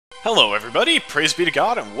Hello everybody, praise be to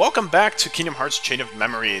God, and welcome back to Kingdom Hearts Chain of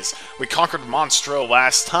Memories. We conquered Monstro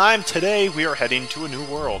last time. Today we are heading to a new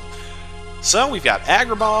world. So we've got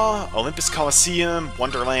Agrabah, Olympus Coliseum,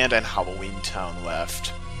 Wonderland, and Halloween Town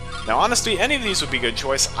left. Now honestly, any of these would be a good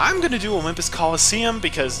choice. I'm going to do Olympus Coliseum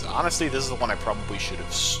because honestly this is the one I probably should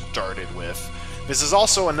have started with. This is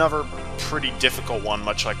also another pretty difficult one,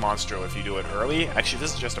 much like Monstro if you do it early. Actually,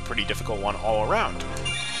 this is just a pretty difficult one all around.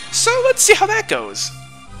 So let's see how that goes.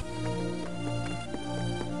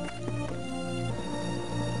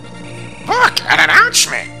 Look, an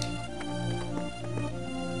announcement!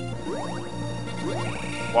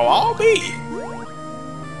 Well, I'll be.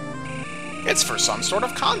 It's for some sort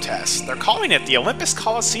of contest. They're calling it the Olympus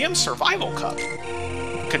Coliseum Survival Cup.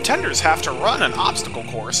 Contenders have to run an obstacle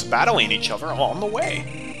course, battling each other along the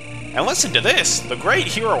way. And listen to this, the great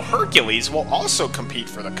hero Hercules will also compete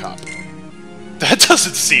for the cup. That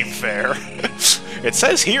doesn't seem fair. It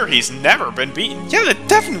says here he's never been beaten. Yeah, that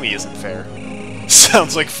definitely isn't fair.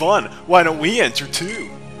 Sounds like fun. Why don't we enter too?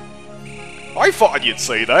 I thought you'd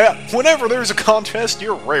say that. Whenever there's a contest,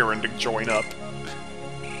 you're raring to join up.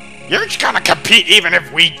 You're gonna compete even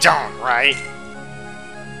if we don't, right?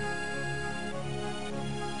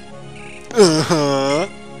 Uh-huh.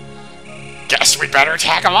 Guess we better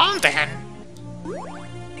tag along then.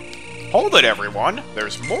 Hold it, everyone.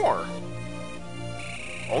 There's more.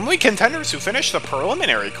 Only contenders who finish the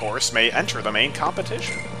preliminary course may enter the main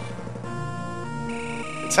competition.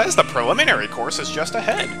 It says the preliminary course is just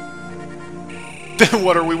ahead. Then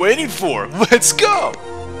what are we waiting for? Let's go!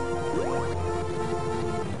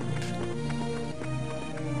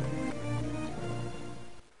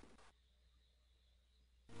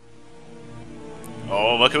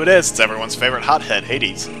 Oh, look who it is. It's everyone's favorite hothead,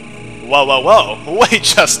 Hades. Whoa, whoa, whoa! Wait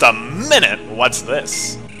just a minute! What's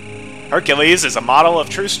this? Hercules is a model of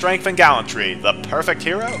true strength and gallantry, the perfect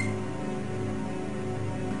hero.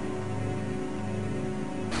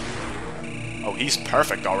 Oh, he's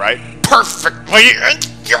perfect, alright. Perfectly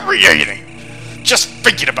infuriating! Just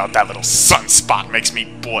thinking about that little sunspot makes me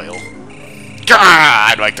boil.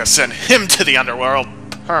 God, I'd like to send him to the underworld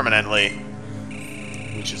permanently.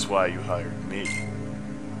 Which is why you hired me.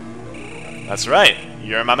 That's right,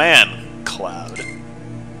 you're my man, Cloud.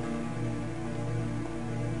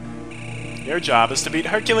 Your job is to beat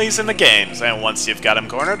Hercules in the games, and once you've got him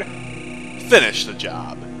cornered, finish the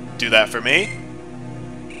job. Do that for me,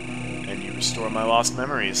 and you restore my lost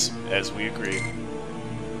memories, as we agreed.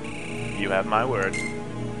 You have my word.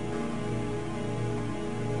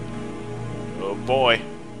 Oh boy.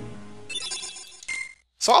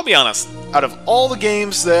 So I'll be honest, out of all the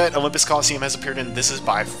games that Olympus Coliseum has appeared in, this is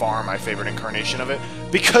by far my favorite incarnation of it,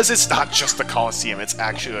 because it's not just the Coliseum, it's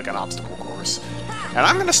actually like an obstacle course. And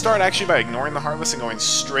I'm going to start actually by ignoring the Heartless and going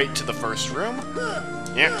straight to the first room.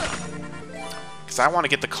 Yeah. Because I want to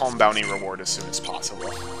get the Calm Bounty reward as soon as possible.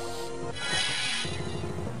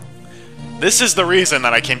 This is the reason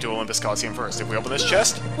that I came to Olympus Coliseum first. If we open this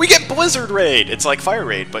chest, we get Blizzard Raid! It's like Fire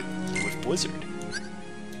Raid, but with Blizzard.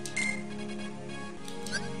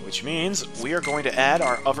 Which means we are going to add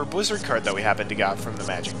our other Blizzard card that we happen to got from the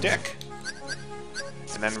Magic Deck.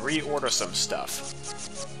 And then reorder some stuff.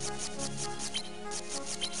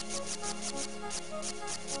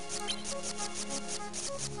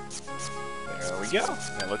 There we go.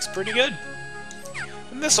 That looks pretty good.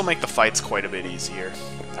 And this will make the fights quite a bit easier.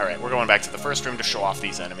 Alright, we're going back to the first room to show off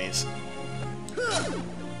these enemies.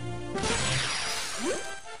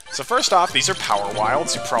 So first off, these are Power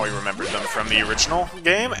Wilds. You probably remembered them from the original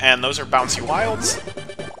game, and those are Bouncy Wilds.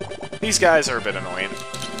 These guys are a bit annoying.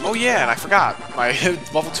 Oh yeah, and I forgot, my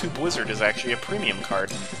level 2 Blizzard is actually a premium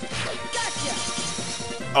card.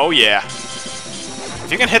 Oh yeah.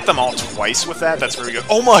 If you can hit them all twice with that, that's very good.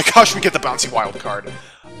 Oh my gosh, we get the Bouncy Wild card.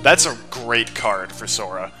 That's a great card for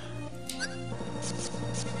Sora.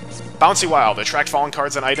 Bouncy Wild, attract fallen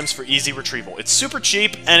cards and items for easy retrieval. It's super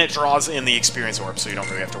cheap, and it draws in the experience orb, so you don't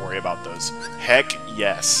really have to worry about those. Heck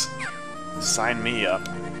yes. Sign me up.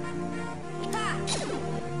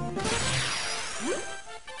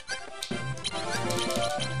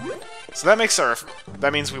 So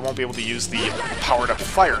that means we won't be able to use the powered up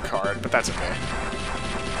fire card, but that's okay.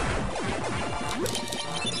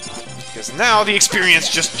 Because now the experience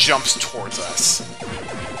just jumps towards us.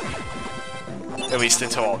 At least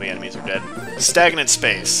until all the enemies are dead. Stagnant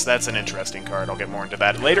Space. That's an interesting card. I'll get more into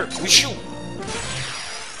that later. So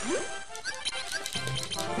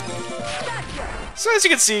as you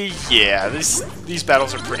can see, yeah, these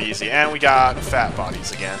battles are pretty easy. And we got fat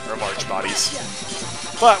bodies again, or large bodies.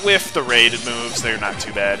 But with the raid moves, they're not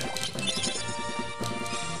too bad.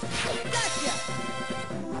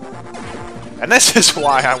 And this is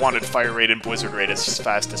why I wanted Fire Raid and Blizzard Raid as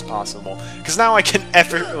fast as possible, because now I can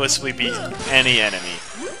effortlessly beat any enemy.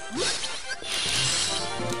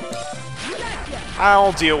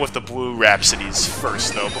 I'll deal with the Blue Rhapsodies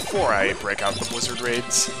first, though, before I break out the Blizzard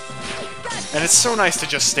Raids. And it's so nice to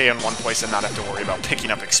just stay in one place and not have to worry about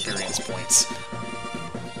picking up experience points.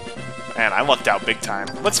 Man, I lucked out big time.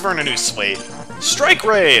 Let's learn a new slate. Strike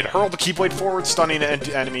Raid! Hurl the Keyblade forward, stunning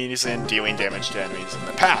enemies and dealing damage to enemies in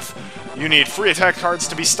the path. You need free attack cards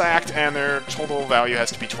to be stacked, and their total value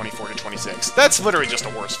has to be 24 to 26. That's literally just a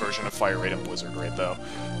worse version of Fire Raid and Blizzard Raid, though.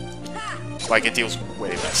 Like, it deals way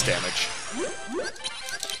less damage.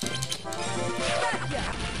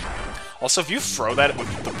 Also, if you throw that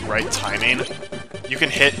with the right timing, you can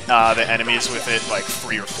hit the enemies with it like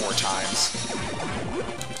 3 or 4 times.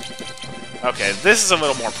 Okay, this is a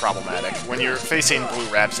little more problematic. When you're facing Blue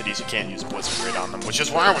Rhapsodies, you can't use Blizzard Raid on them, which is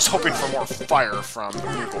why I was hoping for more fire from the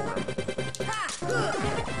Moogle Room.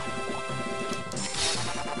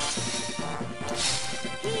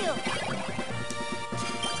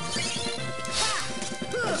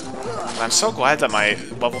 And I'm so glad that my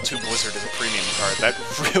level 2 Blizzard is a premium card.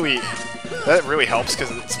 That really helps because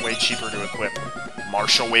it's way cheaper to equip.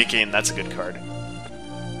 Martial Waking, that's a good card.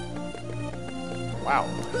 Wow.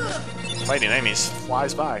 Fighting enemies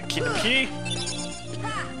flies by. Kingdom Key?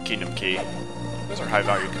 Kingdom Key. Those are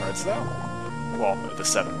high-value cards, though. Well, the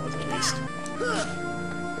 7 was, at least.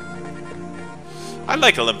 I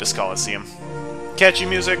like Olympus Coliseum. Catchy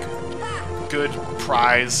music. Good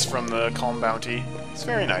prize from the Calm Bounty. It's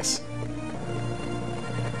very nice.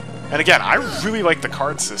 And again, I really like the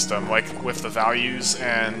card system, like, with the values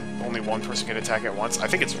and only one person can attack at once. I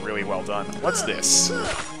think it's really well done. What's this?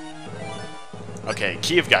 Okay,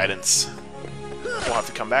 Key of Guidance. We'll have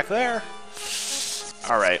to come back there.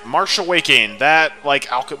 Alright, Martial Waking. That, like,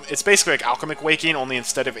 it's basically like Alchemic Waking, only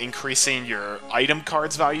instead of increasing your item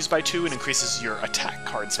cards values by 2, it increases your attack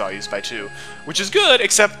cards values by 2. Which is good,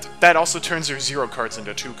 except that also turns your 0 cards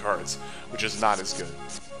into 2 cards, which is not as good.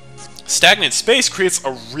 Stagnant Space creates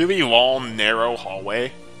a really long, narrow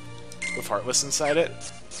hallway with Heartless inside it.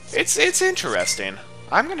 It's interesting.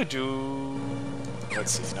 I'm gonna do...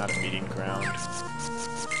 Let's see, not a meeting ground.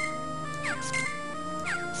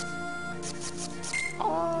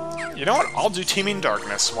 You know what? I'll do Teeming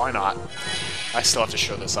Darkness. Why not? I still have to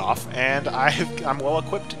show this off, and I'm well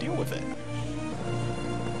equipped to deal with it.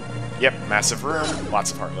 Yep, massive room,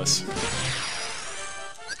 lots of Heartless.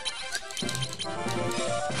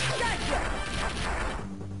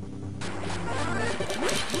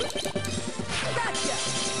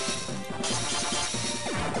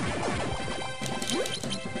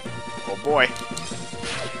 Oh boy.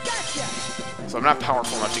 So I'm not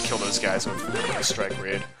powerful enough to kill those guys with a Strike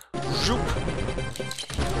Raid. Zoop.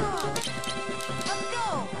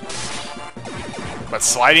 But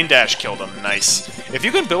Sliding Dash killed him. Nice. If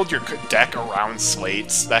you can build your deck around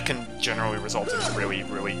slates, that can generally result in really,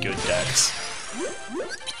 really good decks.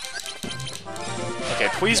 Okay,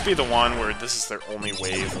 please be the one where this is their only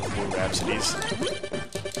wave of Blue Rhapsodies.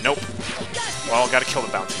 Nope. Well, gotta kill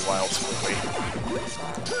the Bounty Wilds quickly.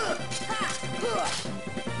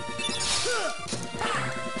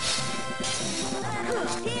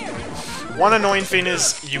 One annoying thing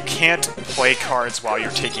is you can't play cards while you're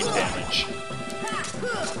taking damage.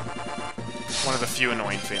 One of the few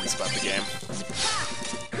annoying things about the game.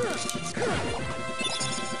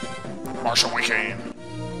 Martial Waking.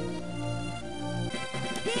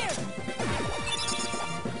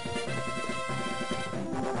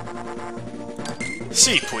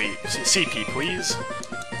 CP, please.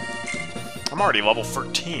 I'm already level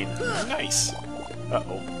 13. Nice.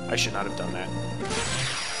 Uh-oh. I should not have done that.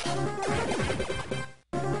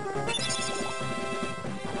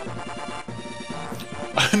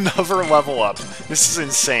 Another level up. This is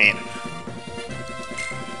insane.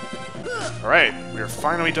 Alright, we are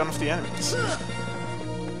finally done with the enemies.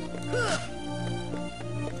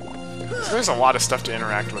 So there's a lot of stuff to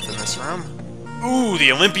interact with in this room. Ooh,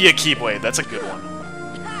 the Olympia Keyblade. That's a good one.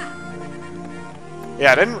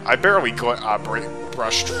 Yeah, I barely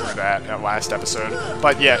brushed through that last episode.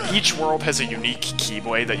 But yeah, each world has a unique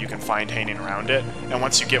Keyblade that you can find hanging around it. And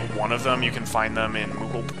once you get one of them, you can find them in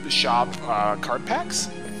Moogle Shop card packs.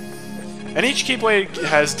 And each Keyblade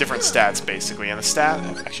has different stats, basically. And the stat...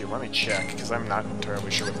 Actually, let me check, because I'm not entirely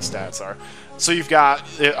sure what the stats are. So you've got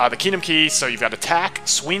the Kingdom Key, so you've got Attack,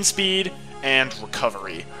 Swing Speed, and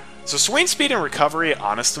Recovery. So Swing Speed and Recovery,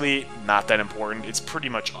 honestly, not that important. It's pretty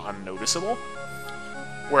much unnoticeable.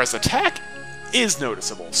 Whereas Attack is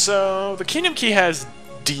noticeable. So the Kingdom Key has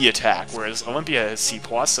D attack, whereas Olympia has C+,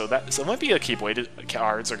 so Olympia Keyblade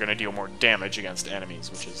cards are going to deal more damage against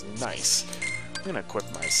enemies, which is nice. I'm going to equip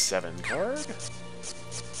my 7 card.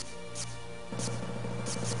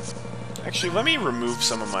 Actually, let me remove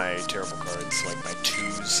some of my terrible cards, like my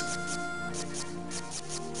 2s.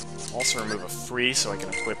 Also remove a free, so I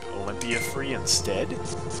can equip Olympia free instead.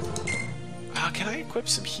 Can I equip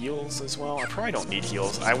some heals as well? I probably don't need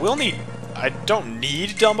heals. I don't need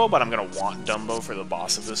Dumbo, but I'm gonna want Dumbo for the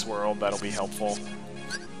boss of this world. That'll be helpful.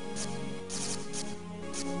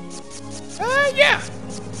 Yeah!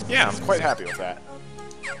 Yeah, I'm quite happy with that.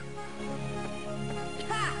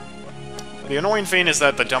 The annoying thing is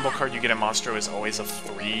that the Dumbo card you get in Monstro is always a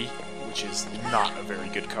 3, which is not a very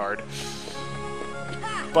good card.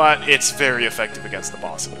 But it's very effective against the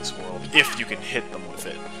boss of this world, if you can hit them with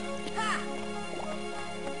it.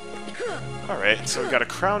 Alright, so we've got a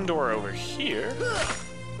crown door over here.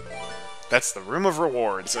 That's the Room of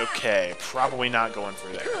Rewards. Okay, probably not going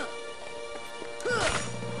for there.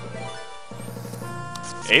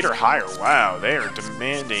 8 or higher. Wow, they are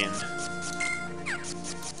demanding.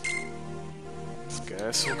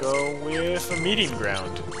 Guess we'll go with a meeting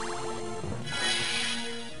ground.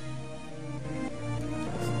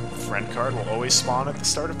 Friend card will always spawn at the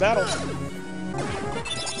start of battle.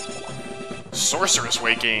 Sorceress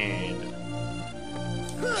Waking!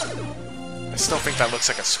 I still think that looks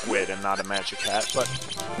like a squid and not a magic hat, but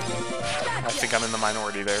I think I'm in the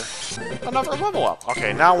minority there. Another level up!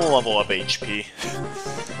 Okay, now we'll level up HP.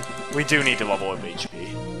 We do need to level up HP.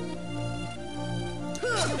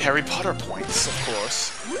 Harry Potter points, of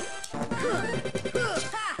course.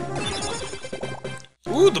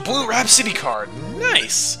 Ooh, the Blue Rhapsody card!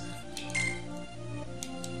 Nice!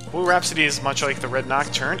 Blue Rhapsody is much like the Red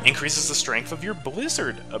Nocturne, increases the strength of your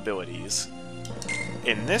Blizzard abilities.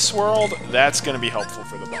 In this world, that's going to be helpful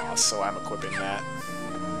for the boss, so I'm equipping that.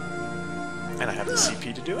 And I have the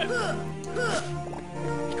CP to do it.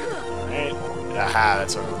 Alright. Aha,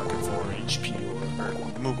 that's what I'm looking for. HP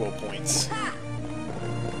or Moogle points.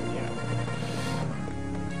 Yeah.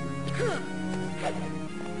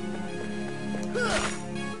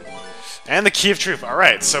 And the Key of Truth.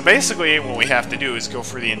 Alright, so basically what we have to do is go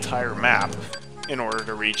through the entire map in order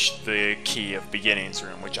to reach the Key of Beginnings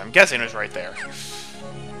room, which I'm guessing is right there.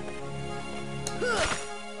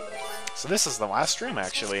 So this is the last room,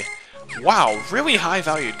 actually. Wow, really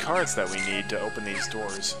high-valued cards that we need to open these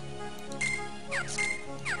doors.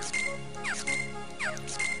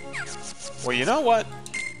 Well, you know what?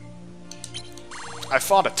 I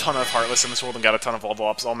fought a ton of Heartless in this world and got a ton of level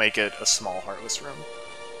ups. I'll make it a small Heartless room.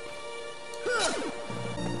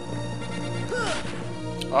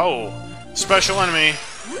 Oh, special enemy.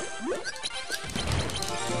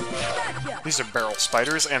 These are barrel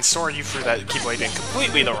spiders, and Sora, you threw that Keyblade in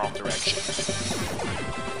completely the wrong direction.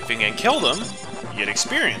 If you can kill them, you get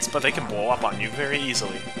experience, but they can blow up on you very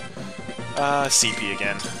easily. CP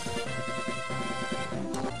again.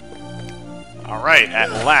 Alright, at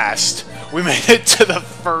last, we made it to the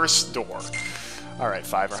first door. Alright,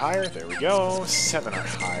 5 or higher, there we go. 7 or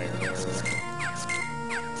higher.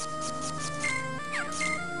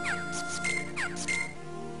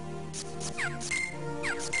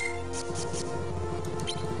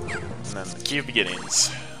 And then the Key of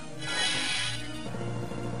Beginnings.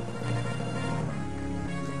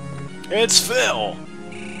 It's Phil!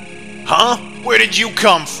 Huh? Where did you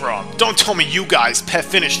come from? Don't tell me you guys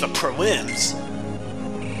finished the prelims!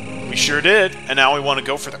 We sure did, and now we want to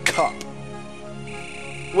go for the cup.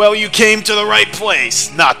 Well, you came to the right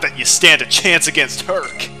place! Not that you stand a chance against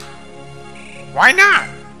Herc! Why not?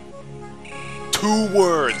 2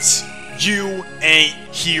 words. You ain't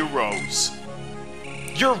heroes.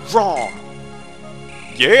 You're wrong!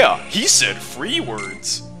 Yeah, he said 3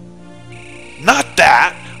 words. Not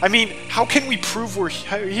that! I mean, how can we prove we're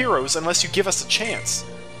heroes unless you give us a chance?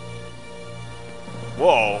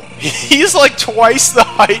 Whoa, he's like twice the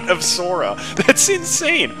height of Sora. That's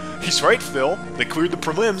insane. He's right, Phil. They cleared the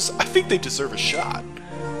prelims. I think they deserve a shot.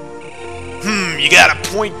 You got a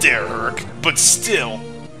point there, Herc, but still.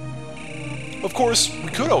 Of course, we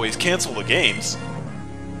could always cancel the games.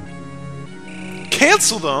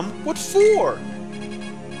 Cancel them? What for?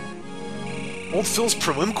 Old Phil's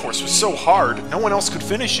prelim course was so hard, no one else could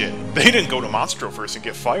finish it. They didn't go to Monstro first and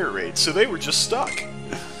get fire raid, so they were just stuck.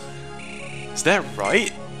 Is that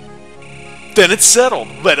right? Then it's settled.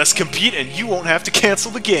 Let us compete and you won't have to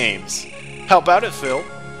cancel the games. How about it, Phil?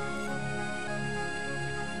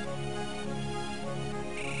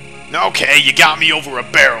 Okay, you got me over a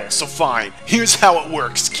barrel, so fine. Here's how it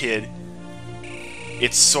works, kid.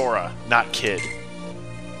 It's Sora, not Kid.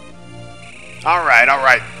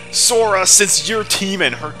 Alright. Sora, since your team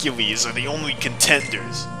and Hercules are the only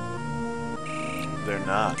contenders. They're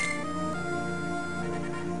not.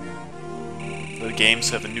 The games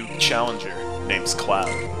have a new challenger, named Cloud.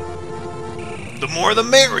 The more the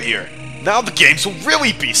merrier! Now the games will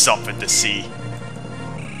really be something to see!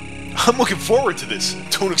 I'm looking forward to this.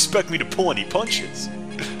 Don't expect me to pull any punches.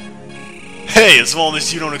 Hey, as long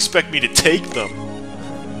as you don't expect me to take them.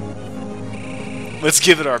 Let's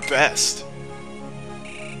give it our best.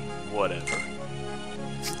 Whatever.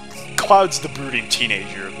 Cloud's the brooding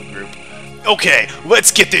teenager of the group. Okay,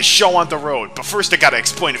 let's get this show on the road, but first I gotta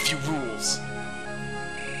explain a few rules.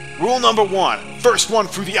 Rule number 1, first one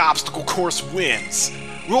through the obstacle course wins.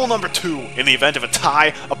 Rule number 2, in the event of a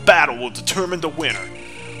tie, a battle will determine the winner.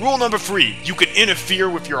 Rule number 3, you can interfere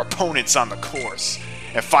with your opponents on the course.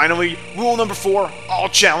 And finally, rule number 4, all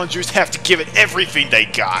challengers have to give it everything they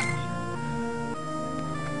got.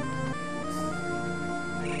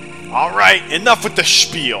 Alright, enough with the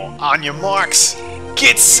spiel. On your marks,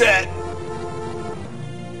 get set,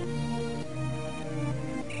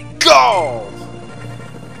 go!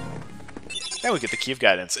 And we get the key of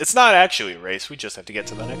guidance. It's not actually a race, we just have to get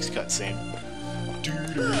to the next cutscene.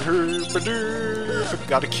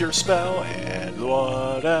 Got a cure spell, and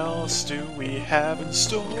what else do we have in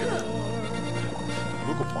store?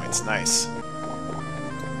 Moogle points, nice.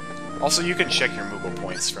 Also, you can check your Moogle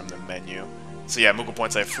points from the menu. So yeah, Moogle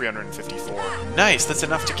points I have 354. Nice, that's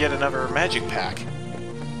enough to get another magic pack.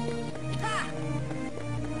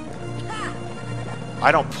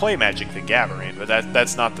 I don't play Magic the Gathering, but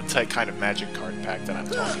that's not the kind of magic card pack that I'm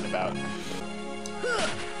talking about.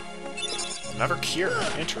 Another cure.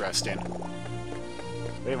 Interesting.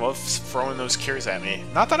 They love throwing those cures at me.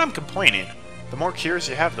 Not that I'm complaining. The more cures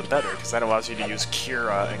you have, the better, because that allows you to use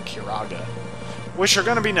Cura and Curaga, which are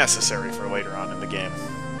going to be necessary for later on in the game.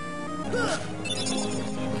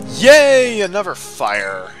 Yay! Another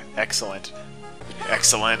fire. Excellent.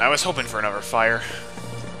 Excellent. I was hoping for another fire.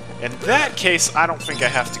 In that case, I don't think I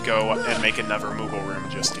have to go and make another Moogle room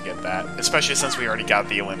just to get that, especially since we already got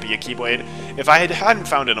the Olympia Keyblade. If I hadn't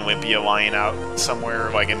found an Olympia lying out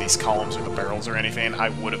somewhere, like in these columns or the barrels or anything, I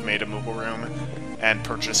would have made a Moogle room and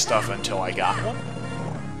purchased stuff until I got one.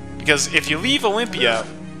 Because if you leave Olympia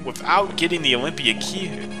without getting the Olympia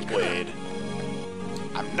Keyblade,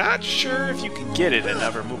 I'm not sure if you can get it in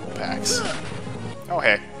other Moogle packs. Oh,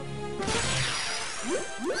 hey.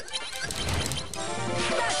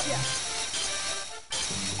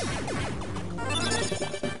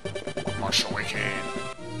 Marshall Wiccan.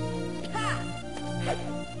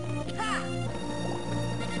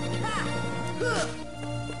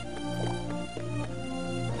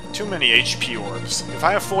 Too many HP orbs. If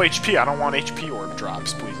I have full HP, I don't want HP orb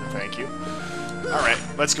drops, please and thank you. Alright,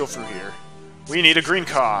 let's go through here. We need a green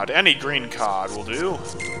card. Any green card will do.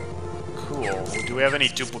 Cool. Do we have any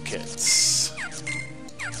duplicates?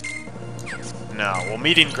 No. Well,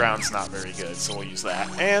 Meeting Ground's not very good, so we'll use that.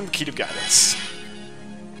 And Key to Guidance.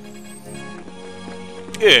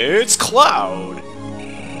 It's Cloud!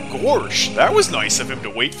 Gorsh, that was nice of him to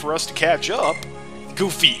wait for us to catch up.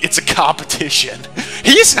 Goofy, it's a competition.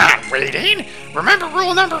 He's not waiting! Remember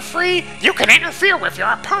rule number 3? You can interfere with your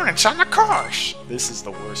opponents on the course! This is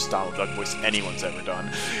the worst Donald Duck voice anyone's ever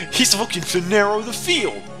done. He's looking to narrow the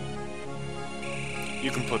field!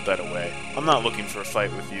 You can put that away. I'm not looking for a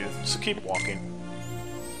fight with you, so keep walking.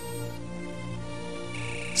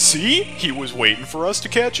 See? He was waiting for us to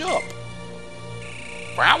catch up.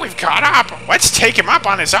 Well, we've caught up. Let's take him up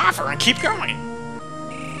on his offer and keep going.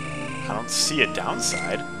 I don't see a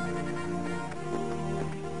downside.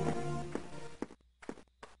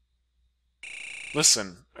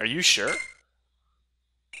 Listen, are you sure?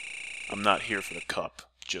 I'm not here for the cup,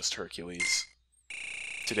 just Hercules.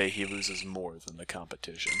 Today he loses more than the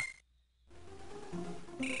competition.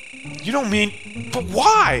 You don't mean... But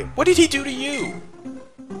why? What did he do to you?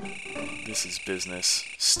 This is business.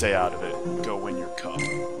 Stay out of it. Go win your cup.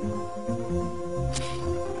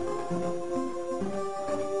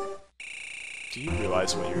 Do you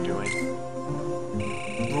realize what you're doing?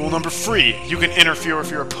 Rule number 3. You can interfere with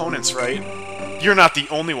your opponents, right? You're not the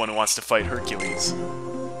only one who wants to fight Hercules.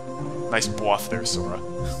 Nice bluff there, Sora.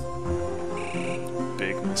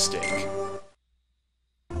 Big mistake.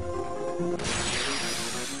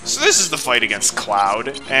 So this is the fight against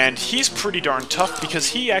Cloud, and he's pretty darn tough because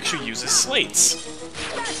he actually uses slates.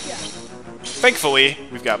 Thankfully,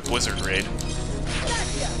 we've got Blizzard Raid,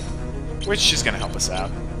 which is going to help us out.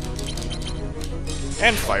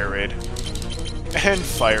 And Fire Raid. And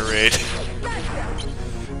Fire Raid.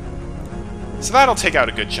 So that'll take out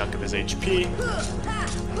a good chunk of his HP.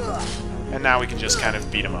 And now we can just kind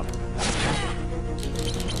of beat him up.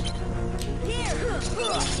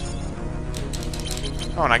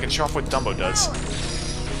 Oh, and I can show off what Dumbo does.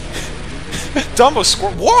 Dumbo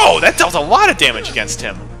score. Whoa, that dealt a lot of damage against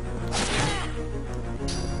him.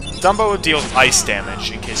 Dumbo deals ice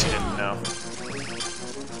damage, in case you didn't know.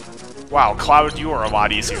 Wow, Cloud, you are a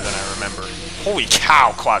lot easier than I remember. Holy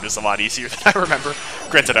cow, Cloud is a lot easier than I remember.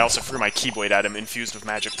 Granted, I also threw my Keyblade at him, infused with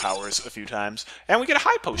magic powers, a few times. And we get a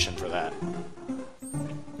high potion for that.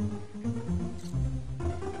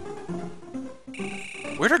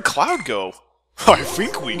 Where did Cloud go? I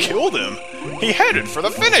think we killed him. He headed for the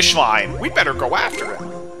finish line. We better go after him.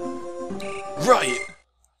 Right.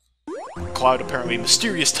 Cloud apparently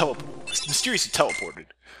mysteriously teleported.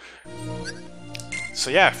 So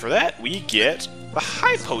yeah, for that we get the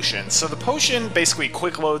high potion. So the potion basically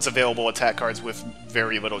quick loads available attack cards with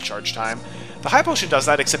very little charge time. The high potion does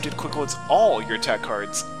that, except it quick loads all your attack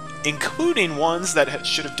cards, including ones that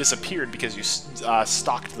should have disappeared because you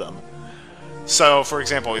stocked them. So, for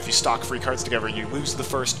example, if you stock 3 cards together, you lose the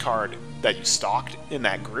first card that you stocked in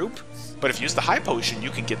that group, but if you use the high potion,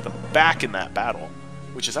 you can get them back in that battle,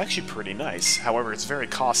 which is actually pretty nice. However, it's very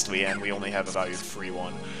costly, and we only have a value of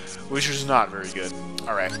 3-1, which is not very good.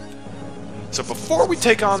 Alright, so before we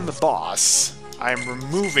take on the boss, I'm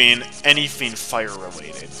removing anything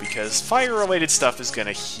fire-related, because fire-related stuff is going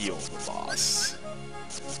to heal the boss.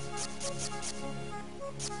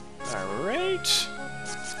 Alright.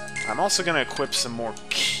 I'm also going to equip some more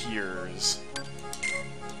cures,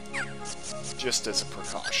 just as a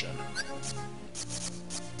precaution.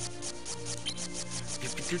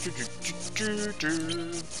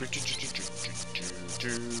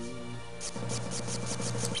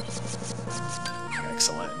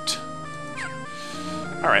 Excellent.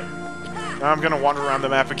 Alright. Now I'm going to wander around the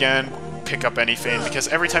map again, pick up anything, because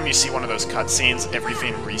every time you see one of those cutscenes,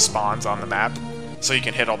 everything respawns on the map. So you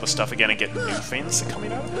can hit all the stuff again and get new things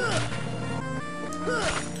coming out.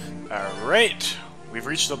 Alright, we've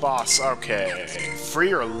reached the boss. Okay,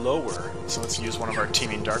 free or lower. So let's use one of our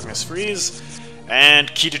Teeming Darkness frees.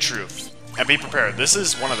 And Key to Truth. And be prepared, this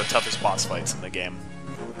is one of the toughest boss fights in the game.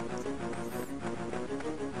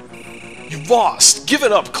 You lost! Give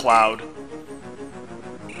it up, Cloud!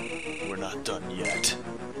 We're not done yet.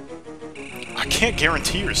 I can't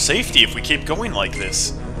guarantee your safety if we keep going like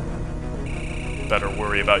this. Better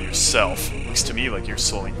worry about yourself. Looks to me like you're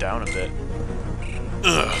slowing down a bit.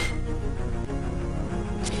 Ugh.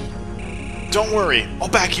 Don't worry, I'll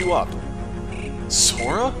back you up.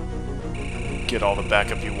 Sora? Get all the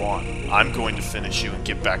backup you want. I'm going to finish you and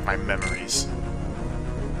get back my memories.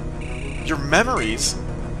 Your memories?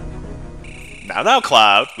 Now,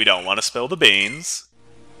 Cloud, we don't want to spill the beans.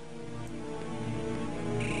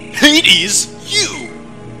 Hades, you!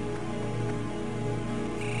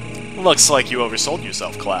 Looks like you oversold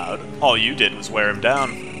yourself, Cloud. All you did was wear him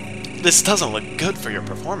down. This doesn't look good for your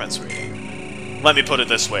performance rating. Let me put it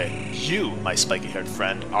this way. You, my spiky-haired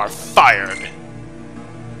friend, are fired.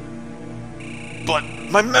 But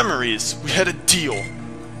my memories, we had a deal.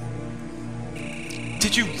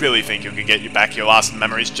 Did you really think you could get you back your lost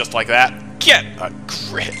memories just like that? Get a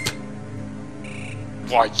grip.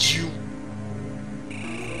 Why, you...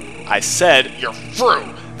 I said you're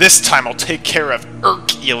through. This time I'll take care of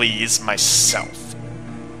Hercules myself.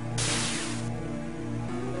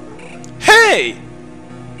 Hey!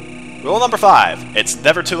 Rule number 5. It's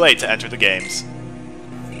never too late to enter the games.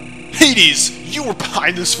 Hades, you were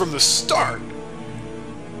behind this from the start.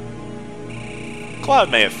 Cloud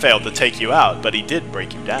may have failed to take you out, but he did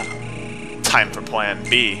break you down. Time for plan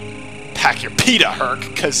B. Pack your pita,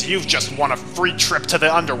 Herc, cause you've just won a free trip to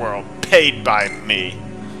the underworld, paid by me.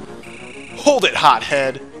 Hold it,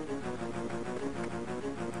 hothead.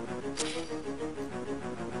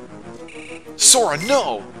 Sora,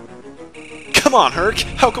 no! Come on, Herc!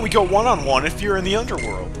 How can we go one-on-one if you're in the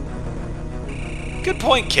underworld? Good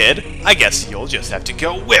point, kid. I guess you'll just have to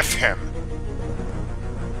go with him.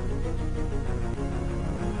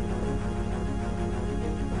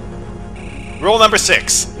 Rule number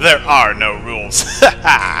 6. There are no rules.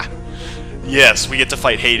 Haha! Yes, we get to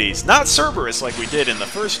fight Hades. Not Cerberus like we did in the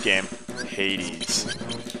first game. Hades.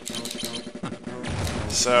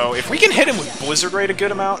 So, if we can hit him with Blizzard Raid a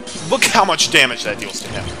good amount, look how much damage that deals to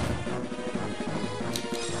him.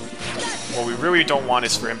 What we really don't want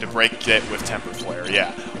is for him to break it with Temper Flare,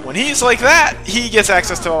 yeah. When he's like that, he gets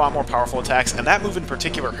access to a lot more powerful attacks, and that move in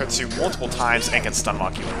particular hurts you multiple times and can stun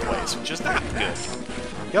lock you in place, which is not good.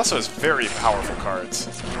 He also has very powerful cards.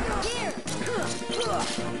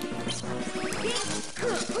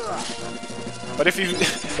 But if you...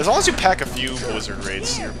 as long as you pack a few Blizzard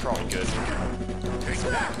Raids, you're probably good.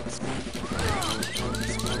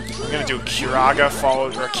 I'm gonna do Kiraga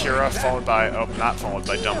followed, or Kira followed by, oh, not followed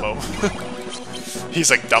by Dumbo. He's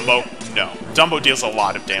like, Dumbo? No. Dumbo deals a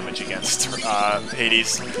lot of damage against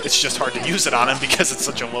Hades. It's just hard to use it on him because it's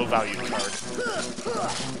such a low-value card.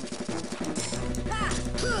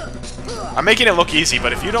 I'm making it look easy,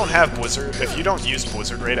 but if you don't have Blizzard, if you don't use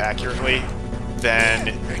Blizzard Raid accurately,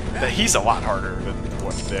 then he's a lot harder than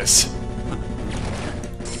what this.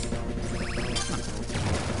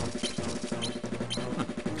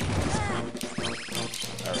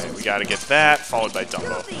 Alright, we gotta get that, followed by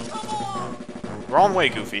Dumbo. Wrong way,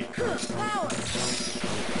 Goofy.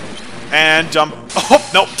 And Dumbo... Oh,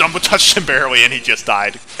 nope, Dumbo touched him barely and he just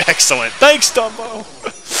died. Excellent. Thanks, Dumbo!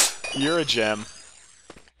 You're a gem.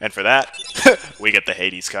 And for that, we get the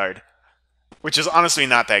Hades card. Which is honestly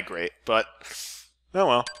not that great, but... Oh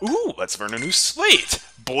well. Ooh, let's learn a new slate!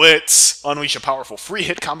 Blitz! Unleash a powerful free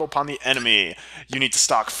hit combo upon the enemy. You need to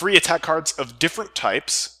stock free attack cards of different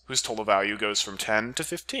types, whose total value goes from 10 to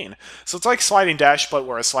 15. So it's like Sliding Dash, but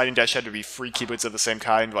where a Sliding Dash had to be free keyblades of the same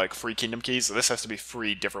kind, like free Kingdom Keys, so this has to be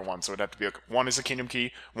free different ones. So it'd have to be like, one is a Kingdom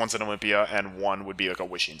Key, one's an Olympia, and one would be like a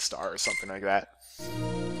Wishing Star or something like that.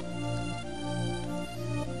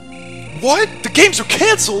 What? The games are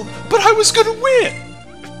cancelled? But I was gonna win!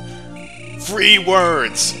 Free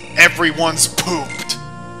words! Everyone's pooped!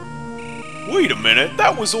 Wait a minute,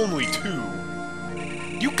 that was only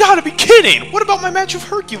 2. You gotta be kidding! What about my match of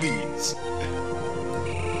Hercules?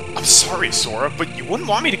 I'm sorry, Sora, but you wouldn't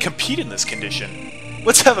want me to compete in this condition.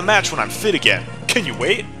 Let's have a match when I'm fit again. Can you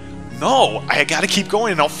wait? No, I gotta keep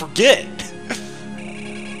going and I'll forget.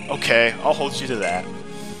 Okay, I'll hold you to that.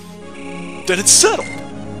 Then it's settled.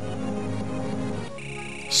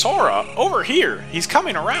 Sora, over here! He's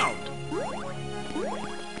coming around!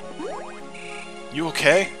 You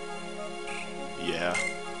okay? Yeah.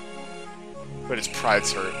 But his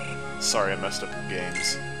pride's hurt. Sorry I messed up your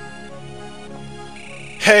games.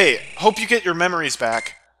 Hey! Hope you get your memories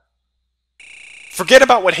back. Forget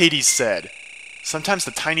about what Hades said. Sometimes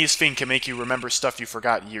the tiniest thing can make you remember stuff you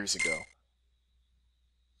forgot years ago.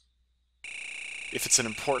 If it's an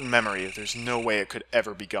important memory, there's no way it could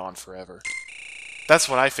ever be gone forever. That's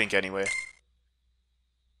what I think, anyway.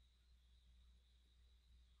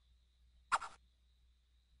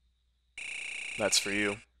 That's for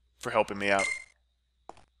you. For helping me out.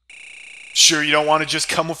 Sure you don't want to just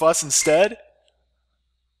come with us instead?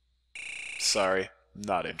 Sorry,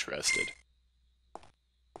 not interested.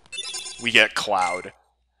 We get Cloud.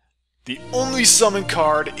 The only summon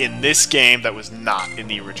card in this game that was not in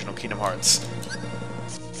the original Kingdom Hearts.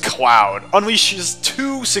 Cloud unleashes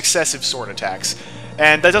 2 successive sword attacks.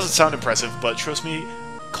 And that doesn't sound impressive, but trust me,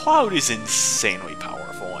 Cloud is insanely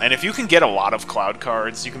powerful. And if you can get a lot of Cloud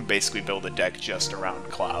cards, you can basically build a deck just around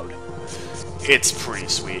Cloud. It's pretty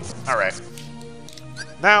sweet. Alright.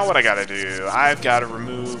 Now what I gotta do, I've gotta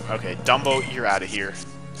remove... Okay, Dumbo, you're out of here.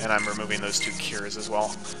 And I'm removing those 2 cures as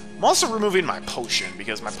well. I'm also removing my potion,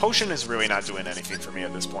 because my potion is really not doing anything for me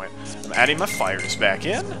at this point. I'm adding my fires back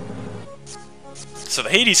in. So the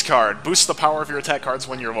Hades card boosts the power of your attack cards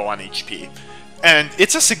when you're low on HP. And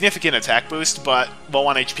it's a significant attack boost, but low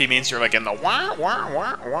on HP means you're like in the wah wah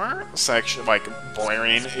wah wah section, like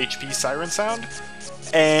blaring HP siren sound.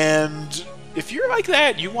 And if you're like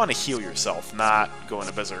that, you want to heal yourself, not go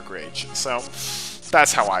into Berserk Rage. So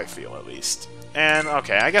that's how I feel, at least. And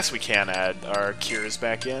okay, I guess we can add our cures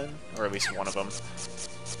back in, or at least one of them.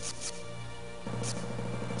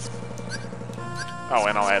 Oh,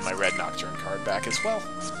 and I'll add my Red Nocturne card back as well.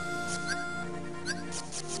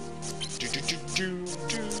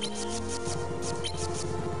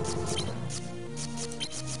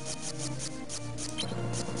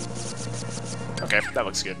 Okay, that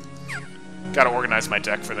looks good. Gotta organize my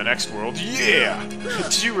deck for the next world. Yeah!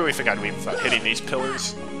 Did you really think I'd leave without hitting these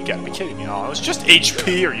pillars? You gotta be kidding me. Oh, it was just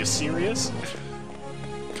HP, are you serious?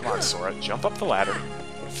 Come on, Sora, jump up the ladder.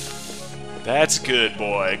 That's good,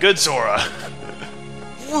 boy. Good, Sora!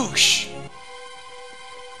 Whoosh!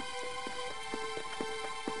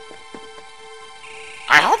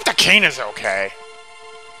 I hope the king is okay.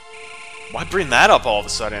 Why bring that up all of a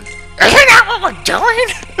sudden? Isn't that what we're doing?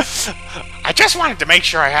 I just wanted to make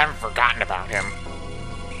sure I hadn't forgotten about him.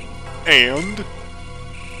 And?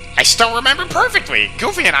 I still remember perfectly.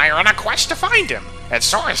 Goofy and I are on a quest to find him, and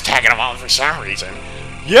Sora's tagging along for some reason.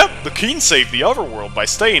 Yep, the king saved the Otherworld by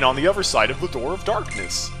staying on the other side of the Door of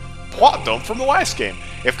Darkness. Plot dump from the last game.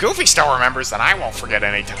 If Goofy still remembers, then I won't forget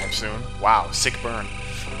anytime soon. Wow, sick burn.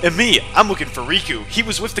 And me, I'm looking for Riku. He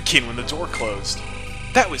was with the king when the door closed.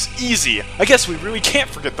 That was easy. I guess we really can't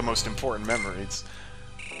forget the most important memories.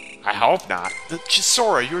 I hope not.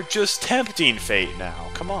 Sora, you're just tempting fate now.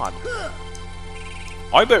 Come on.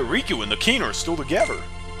 I bet Riku and the King are still together.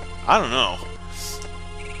 I don't know.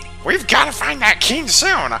 We've got to find that king soon.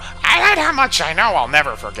 I learned how much I know I'll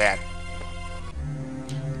never forget.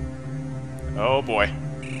 Oh boy.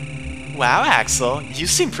 Wow, Axel, you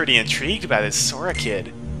seem pretty intrigued by this Sora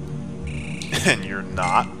kid. And you're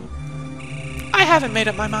not? I haven't made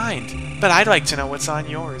up my mind, but I'd like to know what's on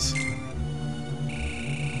yours.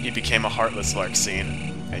 He became a heartless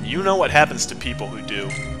Larxene, and you know what happens to people who do.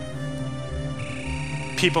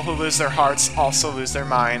 People who lose their hearts also lose their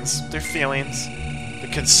minds, their feelings.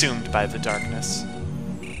 They're consumed by the darkness.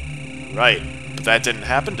 Right, but that didn't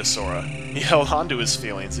happen to Sora. He held on to his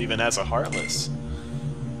feelings even as a heartless.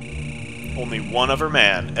 Only one other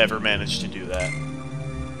man ever managed to do that.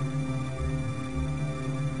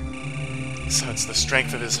 So it's the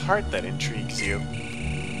strength of his heart that intrigues you.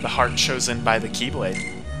 The heart chosen by the Keyblade.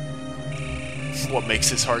 What makes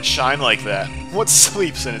his heart shine like that? What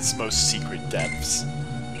sleeps in its most secret depths?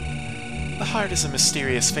 The heart is a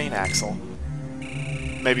mysterious thing, Axel.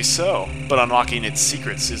 Maybe so, but unlocking its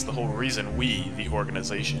secrets is the whole reason we, the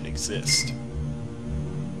organization, exist.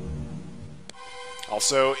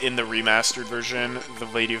 Also, in the remastered version, the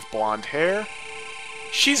lady with blonde hair,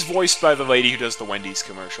 she's voiced by the lady who does the Wendy's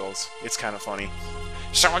commercials. It's kind of funny.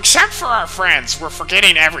 So except for our friends, we're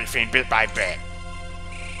forgetting everything bit by bit.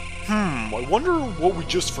 I wonder what we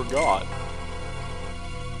just forgot.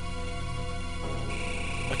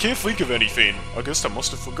 I can't think of anything. I guess I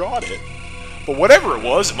must have forgot it. But whatever it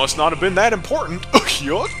was, it must not have been that important.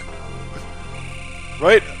 Yuck!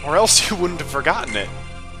 Right? Or else you wouldn't have forgotten it.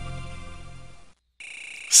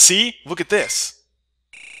 See? Look at this.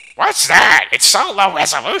 What's that? It's so low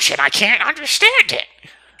resolution, I can't understand it.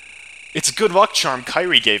 It's a good luck charm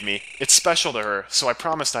Kairi gave me. It's special to her, so I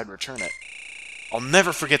promised I'd return it. I'll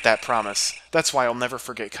never forget that promise. That's why I'll never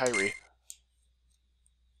forget Kairi.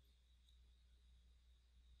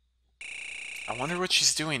 I wonder what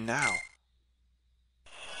she's doing now.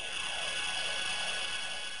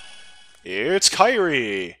 It's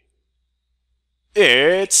Kairi!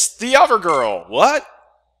 It's the other girl! What?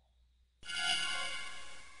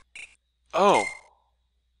 Oh.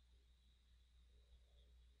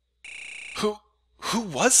 Who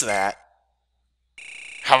was that?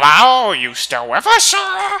 Hello? You still with us,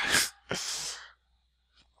 Sora?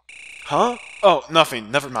 Huh? Oh, nothing.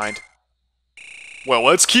 Never mind. Well,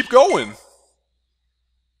 let's keep going.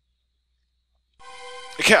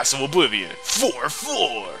 Castle Oblivion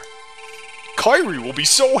 4-4. Kairi will be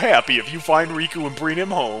so happy if you find Riku and bring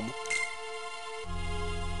him home.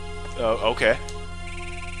 Okay.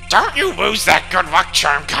 Don't you lose that good luck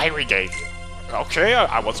charm Kairi gave you. Okay,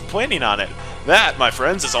 I wasn't planning on it. That, my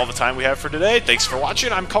friends, is all the time we have for today. Thanks for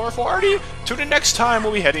watching. I'm Colorful Arty. Tune in next time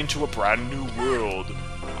we'll be heading to a brand new world.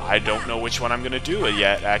 I don't know which one I'm going to do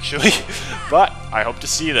yet, actually. But I hope to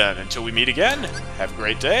see you then. Until we meet again, have a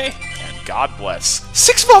great day, and God bless.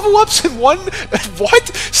 6 level ups in one... What?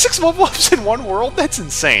 6 level ups in one world? That's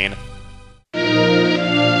insane.